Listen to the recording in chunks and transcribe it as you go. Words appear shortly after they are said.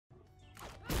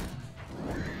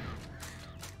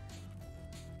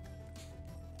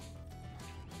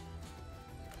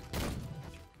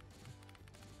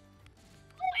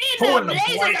laser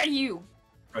lasers on you!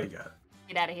 Oh, you got it.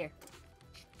 Get out of here.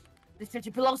 This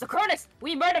picture belongs to Cronus.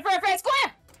 We murdered for a fair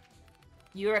square!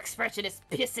 Your expression is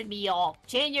pissing me off.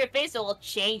 Change your face or we'll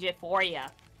change it for you.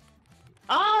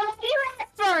 Oh, you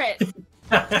asked for it!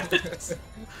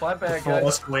 My bad, Full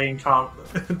guys. escalating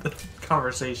the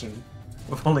conversation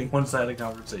with only one-sided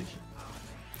conversation.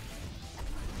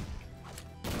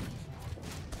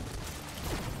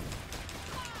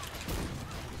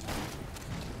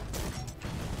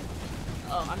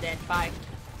 Oh, I'm dead. Bye.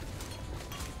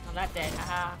 I'm not dead.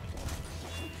 Haha.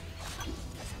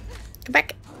 Come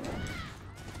back.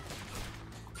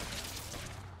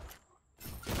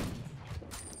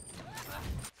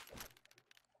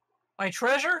 My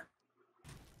treasure?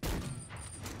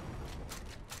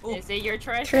 Ooh. Is it your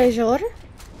treasure? Treasure.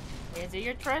 Is it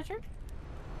your treasure?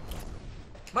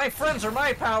 My friends are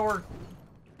my power.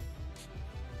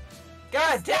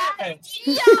 God damn it!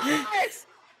 Yours!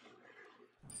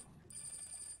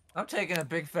 I'm taking a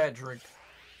big fat drink.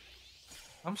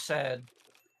 I'm sad.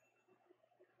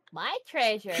 My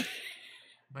treasure.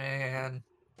 Man.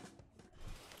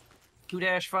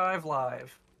 2-5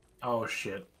 live. Oh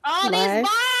shit. All Live. these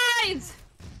mines!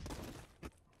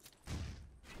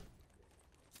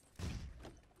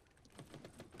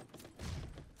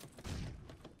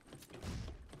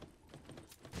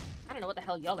 I don't know what the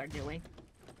hell y'all are doing.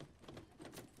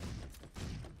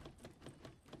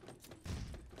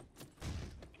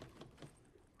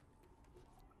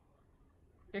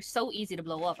 They're so easy to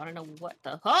blow up. I don't know what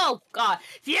the. Oh god!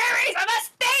 Furies, I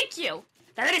must thank you!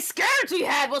 That little scourge we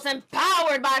had was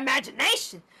empowered by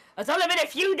imagination! It's only been a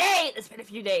few days. It's been a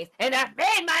few days, and I've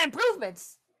made my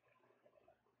improvements!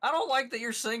 I don't like that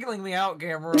you're singling me out,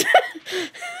 Gamera.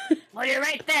 Well, you're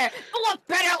right there. But what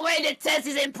better way to test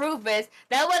these improvements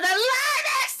than with a live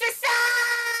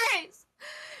exercise?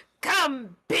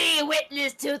 Come be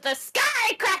witness to the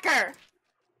Skycracker!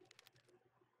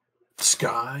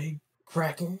 Sky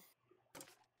cracking.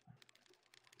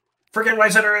 Forget what I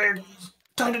said earlier.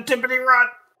 Time to tippity rot.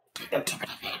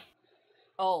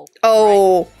 Oh.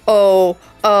 Oh, right.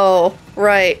 oh,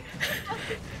 right.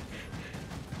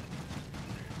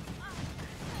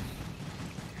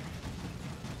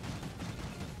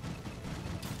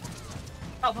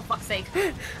 Oh, for fuck's sake.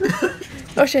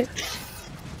 Oh shit.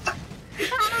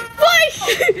 Why?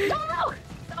 No!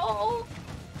 No!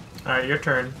 Alright, your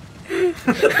turn.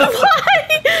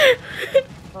 Why?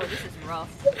 Oh, this is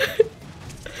rough.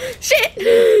 Shit!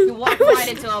 You walked right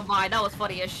into a mine. That was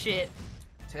funny as shit.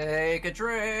 Take a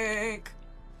drink.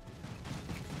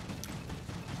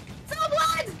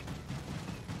 Someone!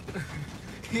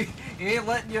 He ain't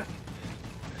letting you.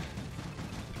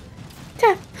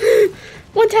 Tap.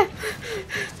 One tap.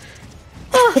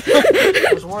 Oh.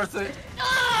 It was worth it.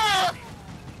 Oh!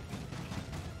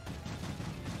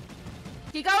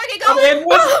 Keep going, keep Oh, going! it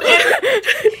was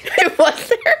It was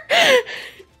there.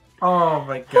 Oh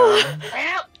my god.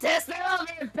 Well, test it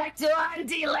over. Back to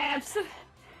R&D labs.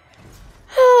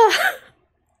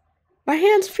 My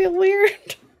hands feel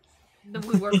weird.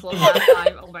 We were close last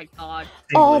time. Oh my god.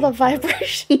 All the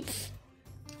vibrations.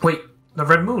 Wait, the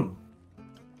red moon.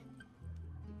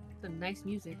 Some nice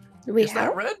music. We Is that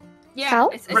have? red? Yeah, How?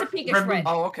 it's a Red- pinkish red red.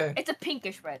 Oh, okay. It's a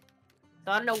pinkish red.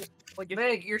 So I don't know what you're.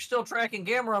 Meg, you're still tracking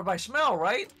Gamera by smell,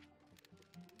 right?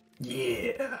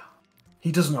 Yeah.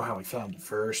 He doesn't know how he found the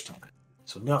first time,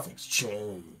 so nothing's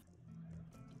changed.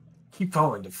 Keep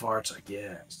following the farts, I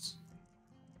guess.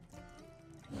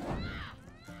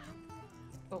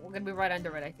 But we're gonna be right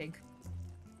under it, I think.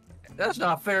 That's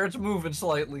not fair. It's moving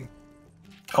slightly.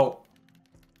 Oh.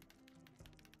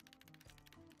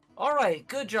 All right,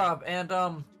 good job. And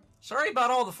sorry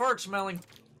about all the fart smelling.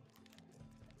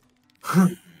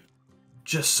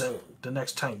 Just saying, the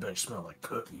next time better smell like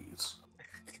cookies.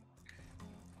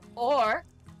 Or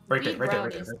Right there, Wheat right there,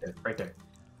 right there, brownies. right there, right there.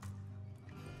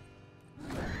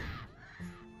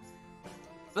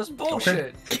 That's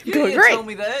bullshit. You Going didn't right. tell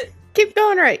me that. Keep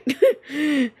going right.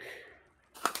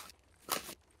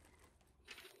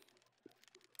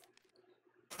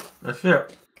 That's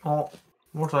it. Oh,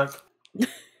 looks like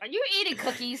are you eating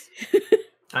cookies?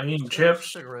 I'm eating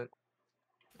chips. Cigarette.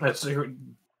 That's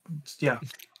yeah.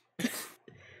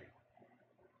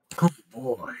 Oh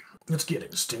boy, it's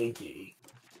getting stinky.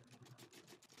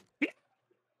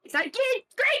 It's like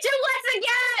great to once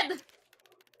again.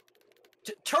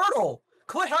 Turtle,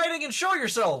 quit hiding and show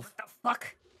yourself. What the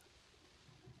fuck?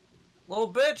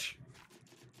 Little bitch.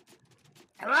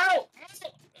 Hello.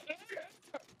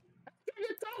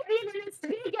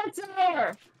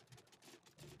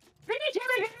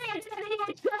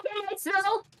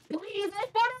 Please,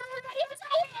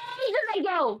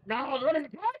 no, what is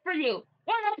bad for you?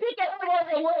 Why did I pick it?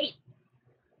 Wait.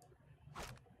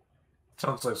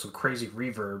 Sounds like some crazy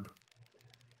reverb.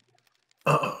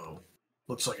 Uh-oh.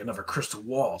 Looks like another crystal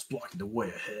wall is blocking the way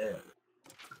ahead.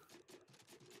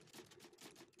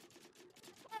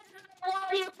 What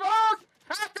are you folks?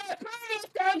 After the previous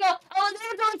tango, I was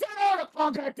never going to tell the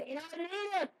fuck thing I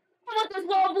needed. I want this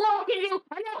wall blocking you.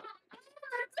 I know.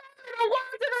 I want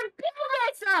to kill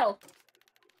myself.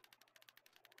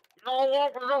 No, what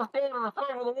was I saying in the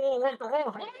front of the wall like the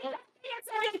whole thing?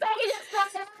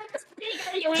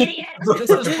 You idiot! This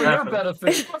is for your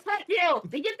benefit. Fuck you!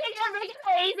 Did you think I'm making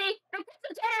it easy? The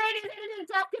crystal generators in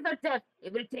the top because of death.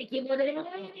 It will take you more than a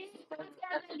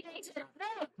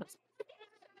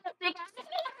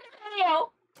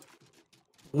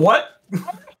What?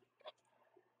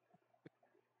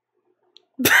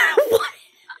 What?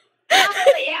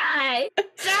 Oh, yeah!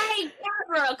 Say,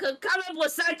 Gabriel could come up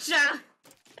with such a...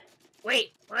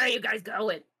 Wait, where are you guys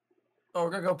going? Oh,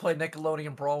 we're gonna go play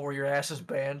Nickelodeon Brawl where your ass is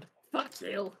banned. Fuck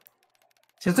you.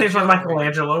 His name's not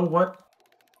Michelangelo, what?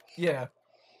 Yeah.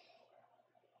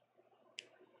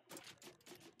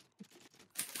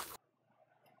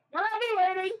 I'll be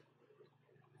waiting.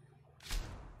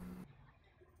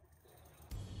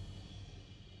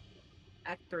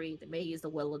 Act 3, the May use the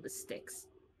Will of the Sticks.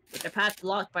 With their path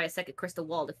blocked by a second crystal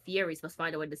wall, the Furies must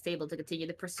find a way to disable to continue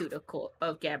the pursuit of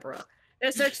Gabra.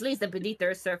 Their search leads them beneath the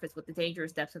Earth's surface with the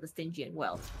dangerous depths of the Stygian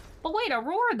well. But wait,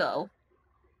 Aurora though?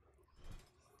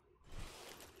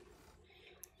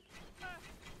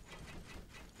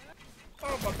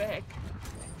 Oh, my back.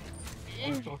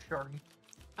 So shorty.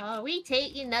 Are we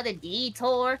taking another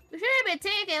detour? We should have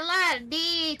been taking a lot of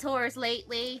detours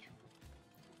lately.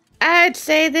 I'd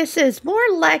say this is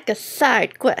more like a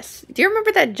side quest. Do you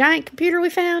remember that giant computer we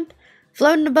found?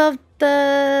 Floating above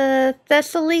the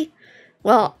Thessaly?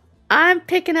 Well, I'm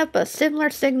picking up a similar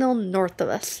signal north of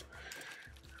us.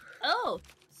 Oh,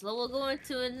 so we're going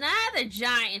to another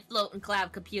giant floating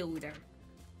cloud computer.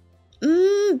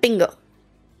 Bingo.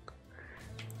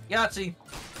 Yahtzee.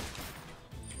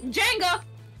 Jenga!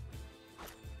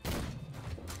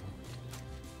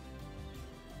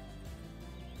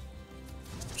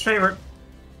 Favorite.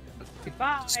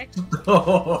 Goodbye.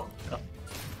 Oh,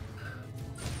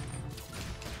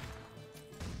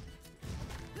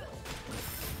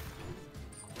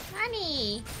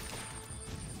 Honey.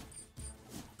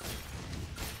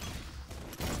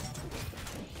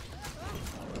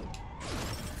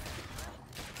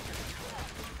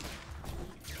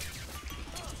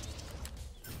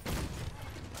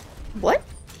 What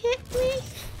hit me?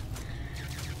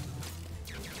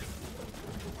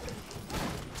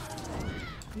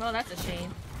 Well, that's a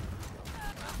shame.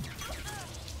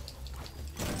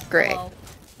 Great. Well,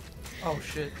 Oh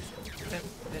shit.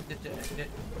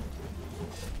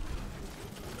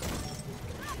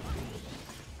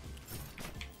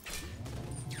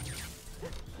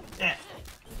 yeah.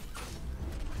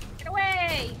 get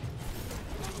away!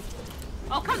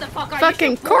 Oh, come the fuck on!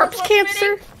 Fucking corpse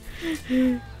cancer?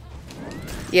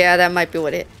 Yeah, that might be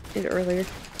what it did earlier.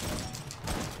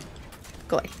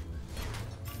 Go away.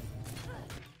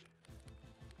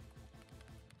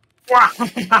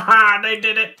 Wow, they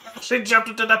did it. She jumped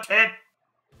into the pit.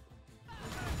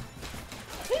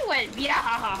 He went,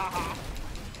 yeah.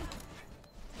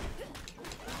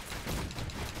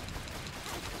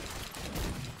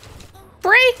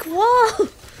 Break wall!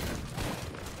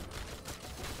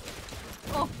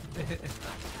 Oh,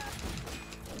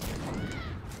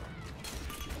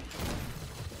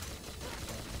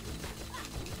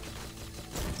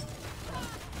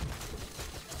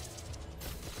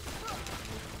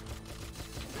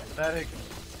 Medic.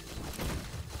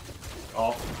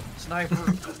 Oh. Sniper.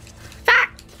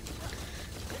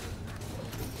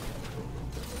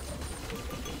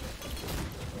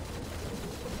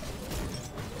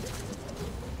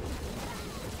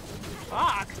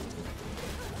 fuck.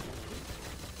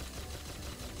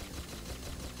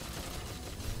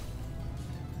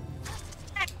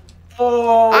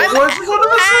 Oh, what's going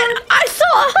on? I saw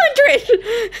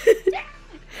 100!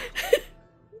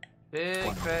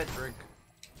 Big fat drink.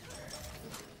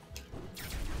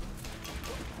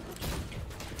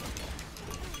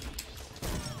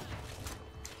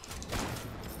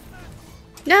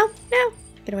 No, no.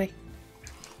 Get away.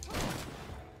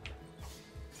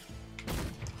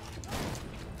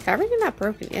 How are you not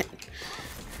broken yet?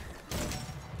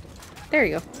 There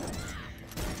you go.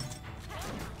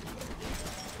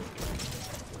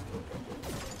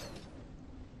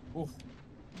 Oof.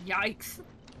 Yikes.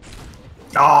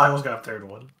 Oh, I almost got a third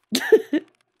one.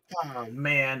 Oh,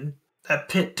 man. That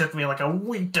pit took me like a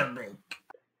week to make.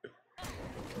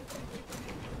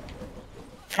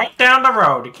 Right down the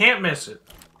road. You can't miss it.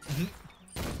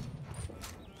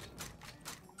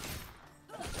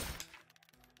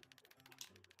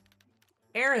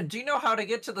 Aaron, do you know how to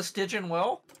get to the Stygian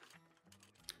Well?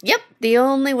 Yep, the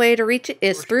only way to reach it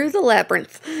is through the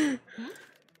labyrinth. The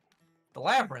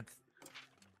labyrinth.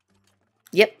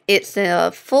 Yep, it's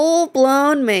a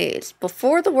full-blown maze.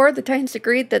 Before the war, the Titans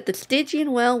agreed that the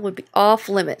Stygian Well would be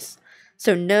off-limits.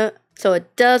 So a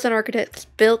dozen architects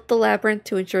built the labyrinth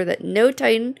to ensure that no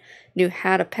Titan knew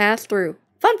how to pass through.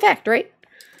 Fun fact, right?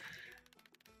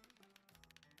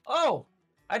 Oh,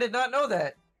 I did not know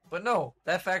that. But no,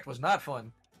 that fact was not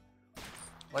fun.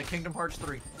 Like Kingdom Hearts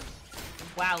 3.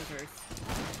 Wowzers.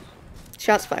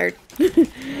 Shots fired.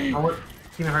 Kingdom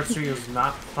Hearts 3 is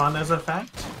not fun as a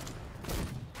fact?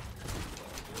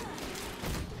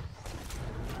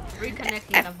 Reconnect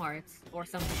Kingdom Hearts or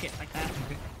some shit like that.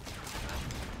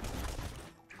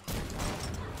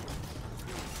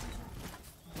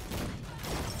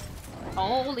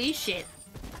 Holy shit.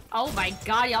 Oh my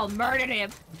god, y'all murdered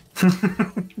him.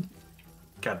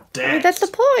 God I damn. mean, that's the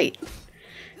point.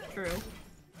 True.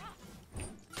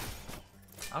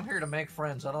 I'm here to make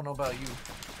friends. I don't know about you.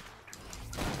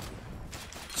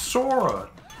 Sora,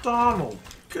 Donald,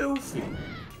 Goofy.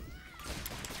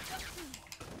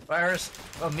 Virus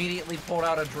immediately pulled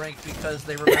out a drink because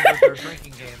they remembered their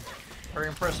drinking game. Very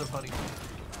impressive, honey.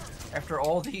 After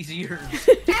all these years.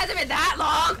 It hasn't been that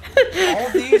long! All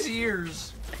these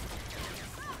years.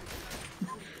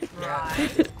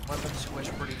 Right. Weapons squish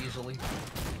pretty easily.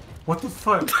 What the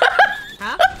fuck?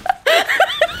 Huh?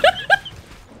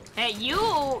 Hey,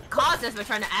 you caused this by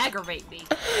trying to aggravate me.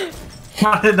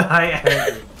 How did I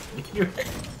aggravate you?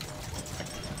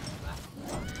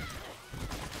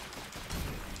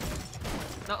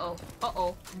 Uh-oh.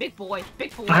 Uh-oh. Big boy.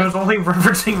 Big boy. I was only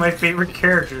referencing my favorite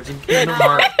characters in Kingdom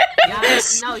Hearts.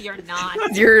 Yes. No, you're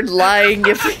not. You're lying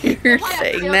if you're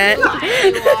saying that. You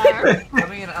are. I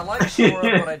mean, I like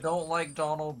Sora, but I don't like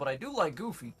Donald, but I do like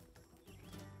Goofy.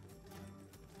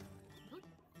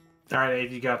 Alright,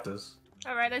 Abe, you got this.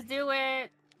 Alright, let's do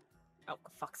it. Oh, for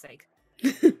fuck's sake.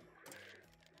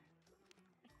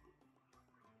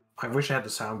 I wish I had the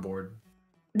soundboard.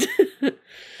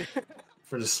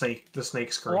 For the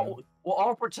snake scream. We'll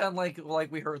all pretend like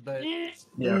we heard that.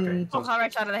 Yeah, okay. Oh,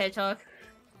 alright, Shot of the Hedgehog.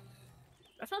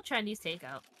 I felt Chinese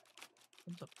takeout.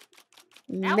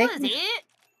 That was it?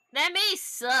 That may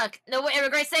suck. No way,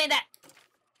 Evergreen saying that.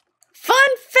 Fun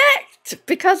fact!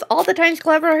 Because all the Titans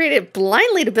collaborated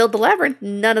blindly to build the labyrinth,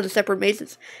 none of the separate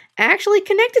mazes actually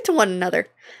connected to one another.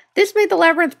 This made the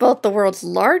labyrinth both the world's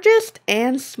largest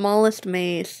and smallest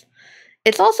maze.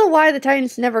 It's also why the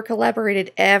Titans never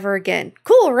collaborated ever again.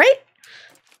 Cool, right?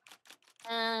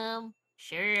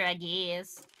 Sure, I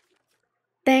guess.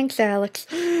 Thanks, Alex.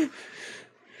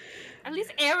 At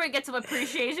least Aaron gets some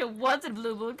appreciation once in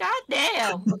Blue Moon. God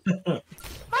damn.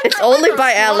 It's only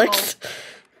by Alex.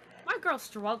 My girl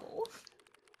struggled.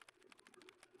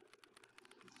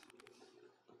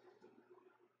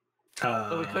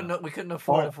 So we couldn't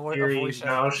afford a voice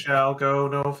Thou actor. shall go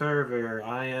no further.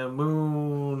 I am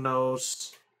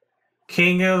Moonos,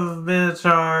 king of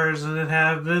Minotaurs, and it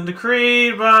have been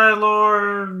decreed by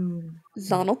Lord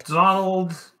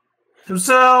Zonald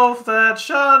himself that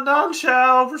none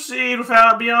shall proceed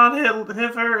without beyond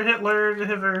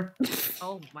Hitler.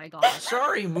 Oh my god.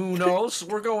 Sorry, Moonos.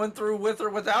 We're going through with or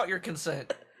without your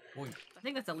consent. I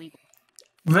think that's illegal.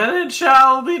 Then it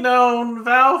shall be known,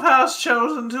 Valve has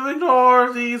chosen to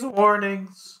ignore these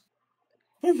warnings.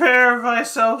 Prepare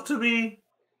thyself to be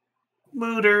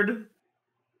mootered.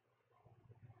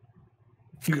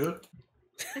 Good.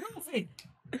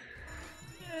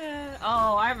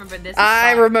 Oh, I remember this.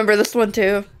 I remember this one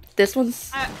too. This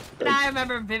one's... I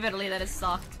remember vividly that it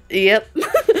sucked. Yep.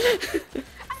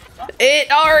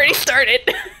 It already started.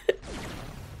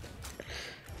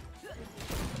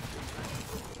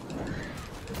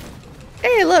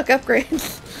 Hey, look,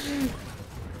 upgrades.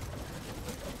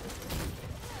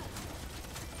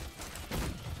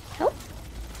 Help.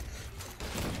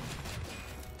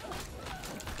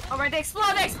 Alright, they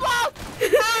explode! They explode!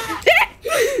 Ah!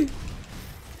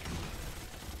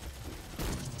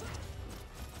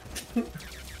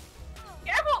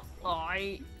 Careful! Oh,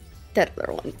 That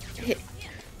other one hit.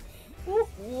 Oof,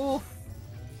 oof.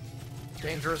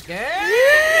 Dangerous game.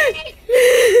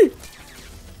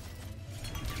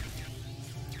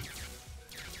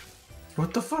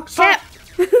 What the fuck? Tap.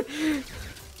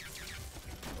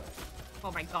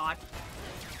 Oh my god.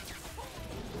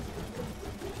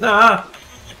 Ah!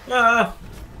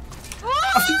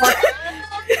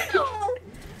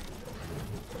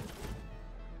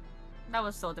 That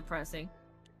was so depressing.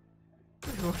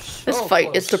 This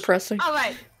fight is depressing.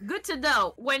 Alright, good to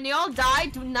know. When you all die,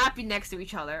 do not be next to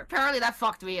each other. Apparently that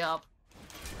fucked me up.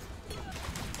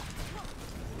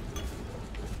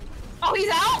 Oh, he's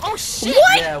out? Oh shit!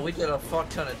 What? Yeah, we did a fuck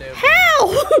ton of damage. How?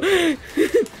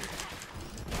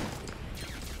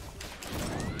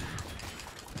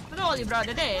 But all you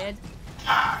brother did.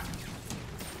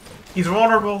 He's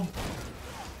vulnerable.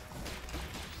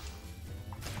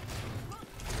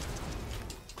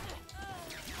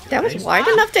 That was wide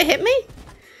enough to hit me?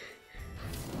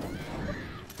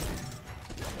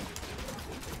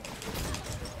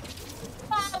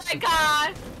 Oh my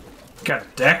god!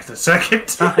 Got decked the second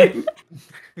time.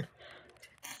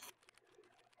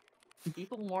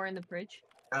 People more in the fridge.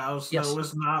 House Yes.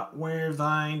 is not where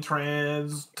thine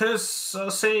treads, 'tis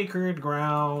a sacred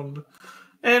ground,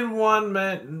 and one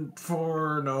meant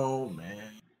for no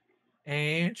man.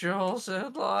 Angels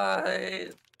and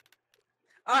light.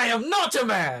 I am not a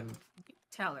man!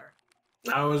 Tell her.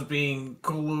 I was being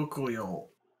colloquial.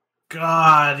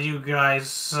 God, you guys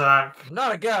suck. I'm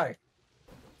not a guy.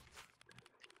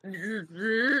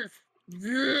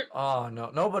 Oh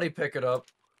no, nobody pick it up.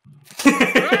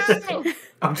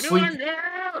 I'm sleeping.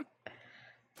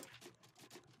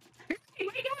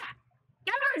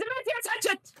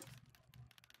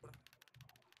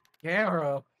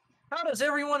 Gara, how does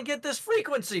everyone get this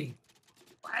frequency?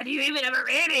 Why do you even have a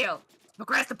radio?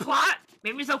 Progress the plot?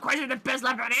 Maybe some questions are best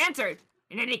left unanswered.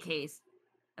 In any case,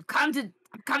 I've come to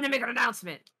make an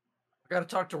announcement. I gotta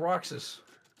talk to Roxas.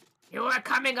 You are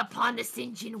coming upon the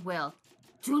Sinjin Well.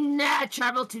 Do not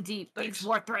travel too deep. Thanks. These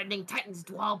war-threatening titans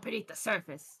dwell beneath the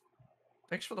surface.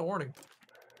 Thanks for the warning.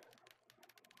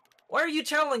 Why are you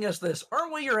telling us this?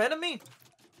 Aren't we your enemy?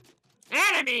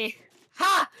 Enemy?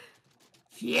 Ha!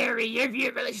 Fury, your view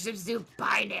of relationships is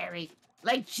binary.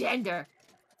 Like gender.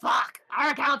 Fuck!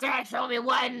 Our counter has shown me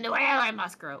when where I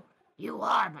must grow. You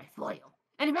are my foil.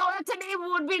 And if it were to me,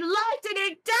 we would be lost in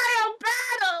eternal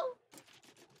battle!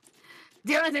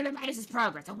 The only thing that matters is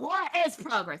progress. A war is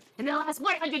progress. In the last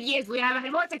 100 years, we have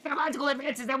had more technological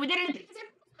advances than we did in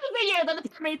the years on the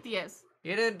Prometheus.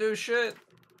 You didn't do shit.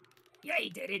 Yeah, he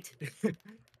did it.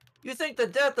 You think the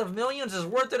death of millions is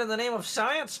worth it in the name of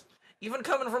science? Even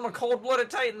coming from a cold-blooded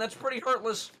titan, that's pretty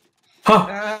heartless.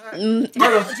 Huh.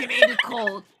 Technology may be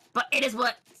cold, but it is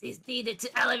what is needed to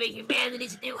elevate humanity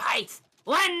to new heights.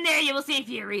 One day you will see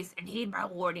Furies, and heed my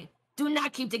warning. Do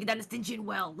not keep digging down the Stygian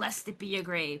well, lest it be your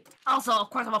grave. Also, of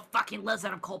course, I'm a fucking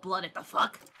lizard. I'm cold-blooded. The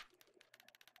fuck?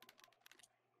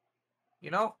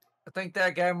 You know, I think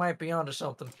that guy might be onto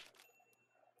something.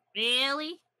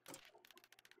 Really?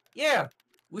 Yeah,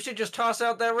 we should just toss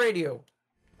out that radio.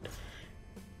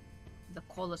 The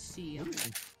Colosseum.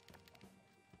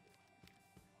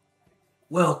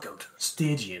 Welcome to the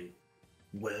Stygian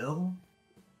Well?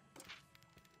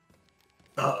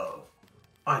 Uh-oh.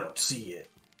 I don't see it.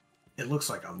 It looks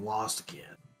like I'm lost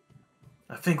again.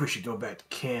 I think we should go back to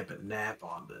camp and nap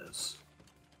on this.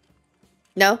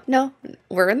 No,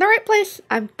 we're in the right place.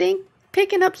 I'm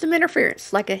picking up some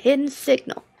interference, like a hidden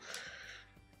signal.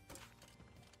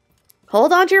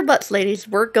 Hold on to your butts, ladies.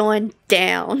 We're going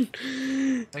down.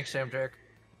 Thanks, Sam Jack.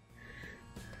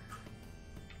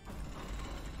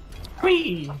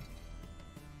 Whee!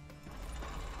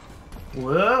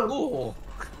 Whoa! Cool.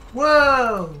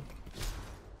 Whoa!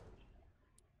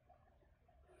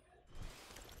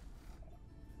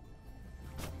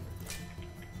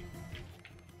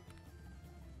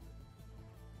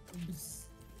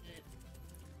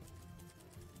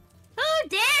 Who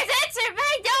dares enter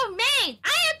my domain?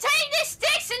 I am tying the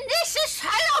sticks and this is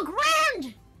hollow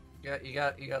ground! Yeah, you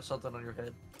got something on your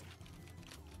head.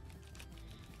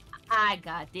 I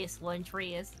got this one,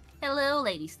 Trias. Hello,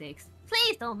 Lady Sticks.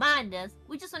 Please don't mind us.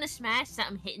 We just want to smash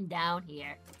something hidden down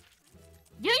here.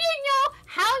 Do you know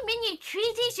how many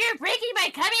treaties you're breaking by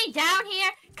coming down here?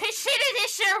 Consider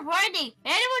this your warning.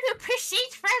 Anyone who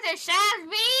proceeds further shall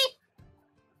be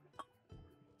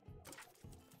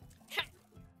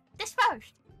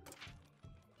dispersed.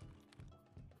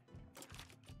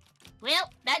 Well,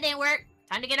 that didn't work.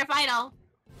 Time to get a fight on.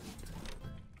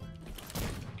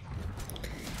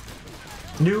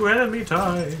 New enemy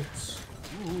types.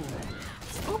 Ooh.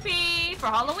 Spoopy for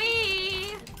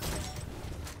Halloween.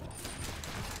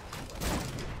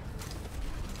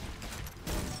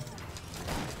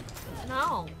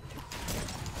 No.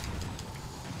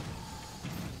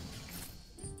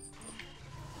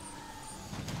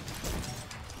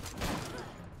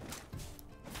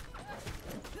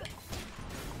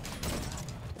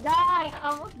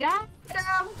 Got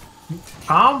him.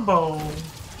 Combo.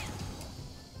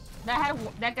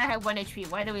 That guy had 1 HP.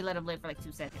 Why did we let him live for like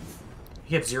 2 seconds?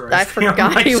 He had 0 I HP on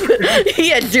forgot my screen. he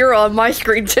had 0 on my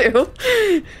screen too.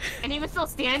 And he was still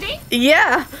standing?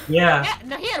 Yeah. Yeah. Yeah,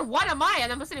 no, he had 1 on mine,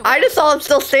 and I'm listening. I just saw him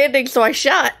still standing, so I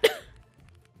shot.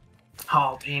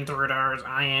 Halt, intruders.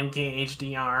 I am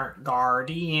KHDR,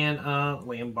 guardian of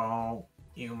Limbo.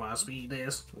 You must be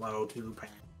this low to pass.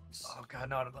 Oh god,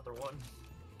 not another one.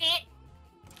 Eh.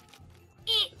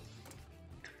 Eh.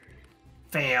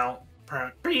 Fail.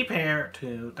 Prepare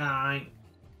to die.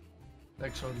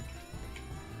 Next one.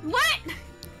 What?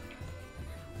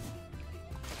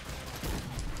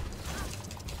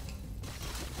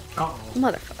 Uh-oh.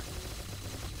 Motherfucker.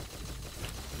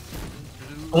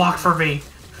 Block for V.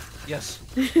 Yes.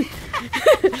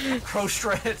 Crow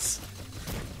shreds.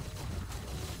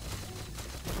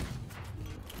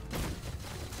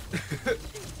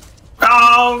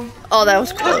 Oh! Oh, that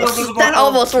was close. That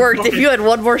almost worked if you had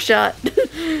one more shot.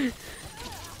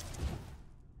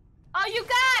 Oh, you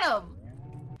got him!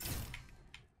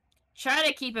 Try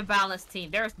to keep a balanced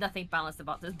team. There is nothing balanced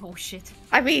about this bullshit.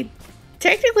 I mean,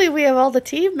 technically we have all the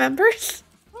team members.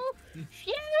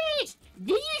 Furies!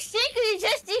 Do you think we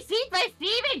just defeat my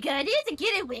favorite guardians and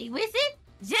get away with it?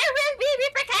 There will be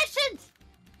repercussions!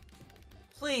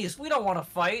 Please, we don't want to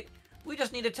fight. We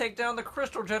just need to take down the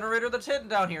crystal generator that's hidden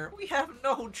down here. We have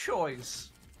no choice.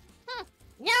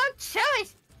 No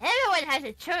choice! Everyone has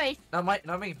a choice. Not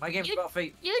me. My game's about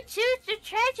fate. You choose to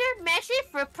treasure message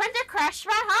for Printer Crash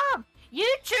my home. You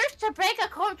choose to break a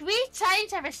code we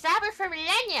science have established for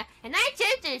millennia, and I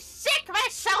choose to sick my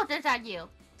shoulders on you. How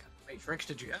many drinks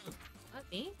did you have? What,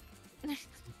 me? If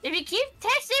you keep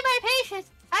testing my patience,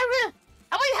 I will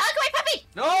hug my puppy!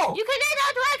 No! You can let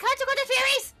out one consequence,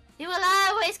 Furies! You will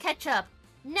always catch up.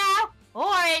 Now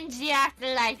or in the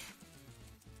afterlife.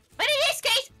 But in this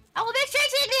case, I will be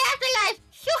straight in the afterlife!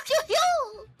 Shoo shoo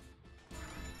shoo!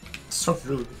 So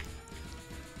rude.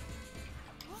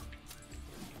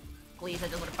 Please, I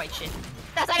don't want to fight shit.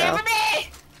 That's not even for me!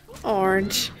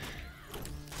 Orange.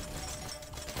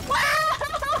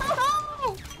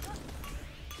 Wow!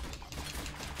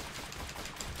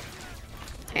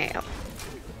 Damn.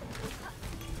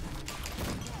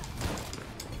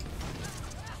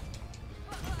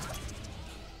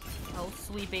 Oh,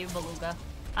 sweet baby beluga.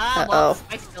 Uh-oh.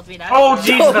 I still beat that. Oh, so-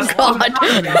 Jesus! Oh, That's what God. I'm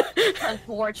talking about.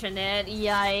 Unfortunate.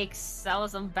 Yikes. That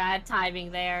was some bad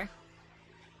timing there.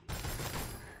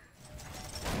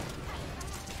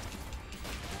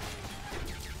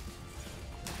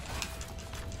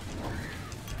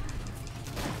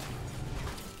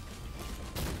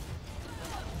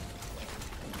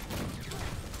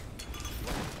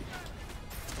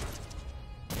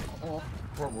 Oh.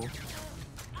 Horrible.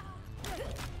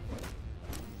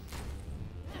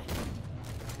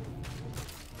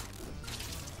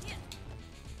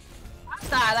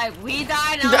 Like, we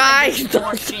died, and I was like,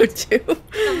 thought this is so horseshit. too.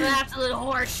 Some absolute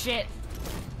horse shit.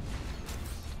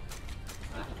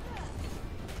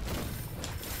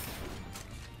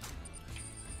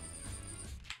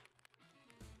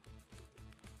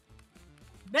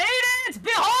 Maidens,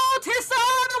 behold his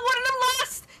son, the one of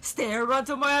lust! Stare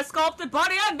unto my sculpted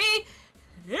body on me,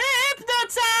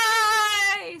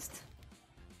 hypnotized!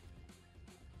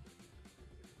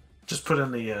 Just put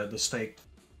in the snake.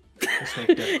 The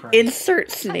snake death cry.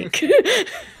 Insert snake.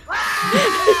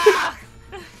 Ah!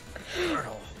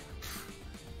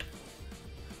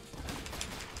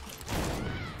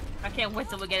 I can't wait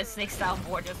till we get a snake style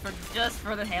board just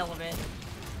for the hell of it.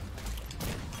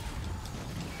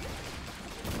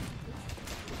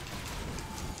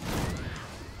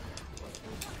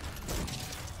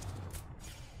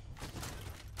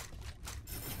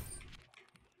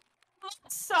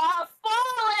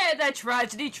 Fallen! The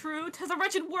tragedy true to the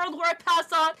wretched world where I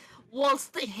pass on,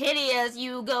 whilst the hideous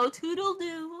you go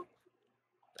toodle-doo.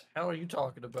 The hell are you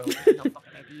talking about? No fucking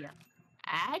idea.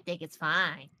 I think it's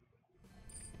fine.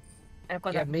 And of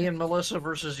course, Yeah, me and Melissa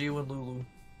versus you and Lulu.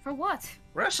 for what?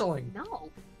 Wrestling. No.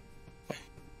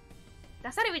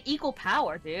 That's not even equal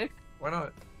power, dude. Why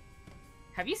not?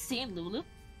 Have you seen Lulu?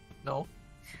 No.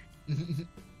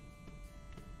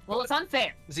 Well, it's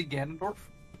unfair. Is he Ganondorf?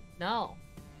 No.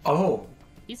 Oh.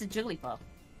 He's a Jigglypuff.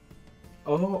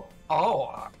 Oh.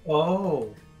 Oh,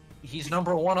 Oh. he's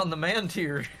number 1 on the man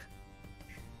tier.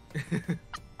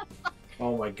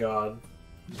 Oh my god.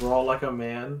 Brawl like a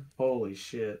man? Holy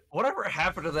shit. Whatever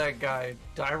happened to that guy?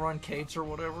 Dyron Cates or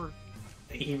whatever?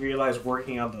 He realized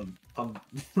working on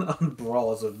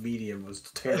Brawl as a medium was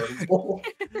terrible.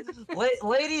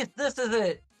 Ladies, this is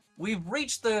it. We've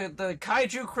reached the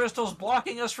kaiju crystals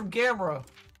blocking us from Gamera.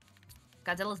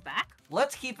 Godzilla's back?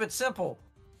 Let's keep it simple.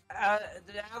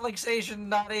 Alex Asian,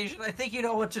 not Asian. I think you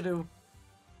know what to do.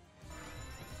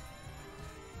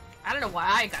 I don't know why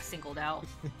I got singled out.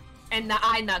 And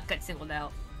I not got singled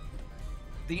out.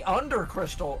 The Under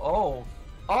Crystal. Oh.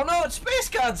 Oh no, it's Space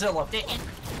Godzilla!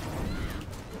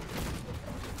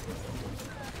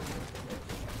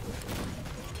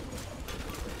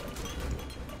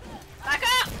 Back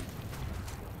up!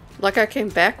 Like I came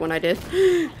back when I did.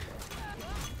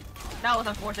 That was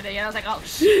unfortunate, yeah. I was like, oh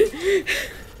shit.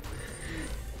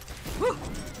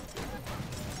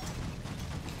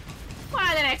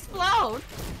 Why did it explode?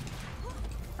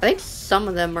 I think some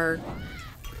of them are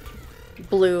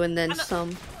blue and then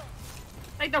some.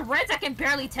 Like the reds I can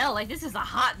barely tell. Like this is a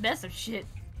hot mess of shit.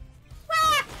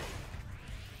 Ah!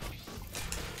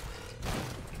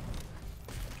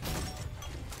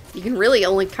 You can really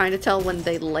only kind of tell when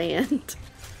they land.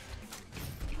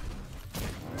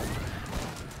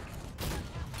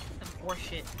 Some horse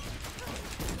shit.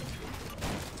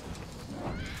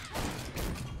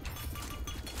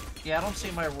 Yeah, I don't see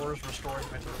my roars restoring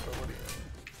my durability.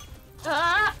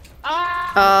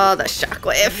 Oh, the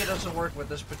shockwave. Maybe it doesn't work with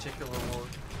this particular roar.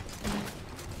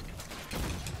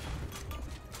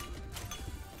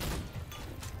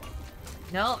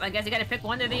 Nope, I guess you gotta pick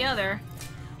one or the other.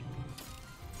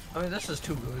 I mean, this is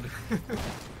too good.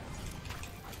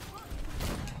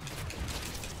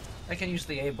 I can use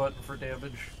the A button for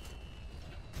damage.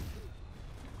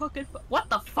 Fucking what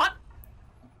the fuck?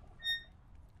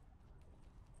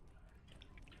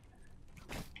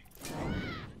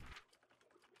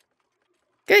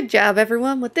 Good job,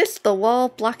 everyone. With this, the wall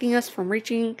blocking us from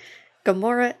reaching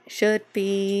Gamora should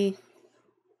be...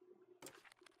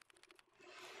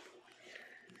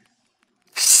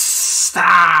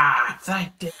 Stop!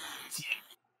 I did it.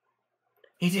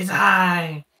 It is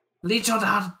I.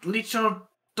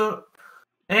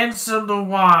 Answer the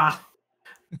one.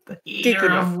 The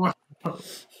eater of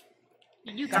worlds.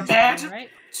 You got this, right?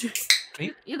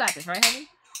 Me? You got this, right, honey?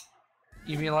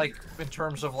 You mean like in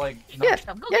terms of like? Yeah,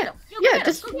 Go yeah, get him. yeah,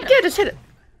 just hit it.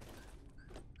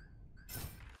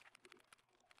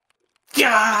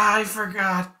 Yeah, I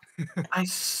forgot. I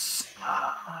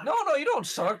suck. No, you don't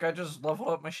suck. I just level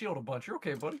up my shield a bunch. You're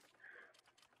okay, buddy.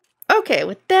 Okay,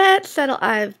 with that settled,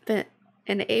 I've been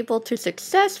able to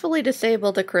successfully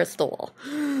disable the crystal wall.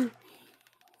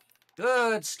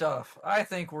 Good stuff. I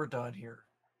think we're done here.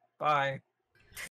 Bye.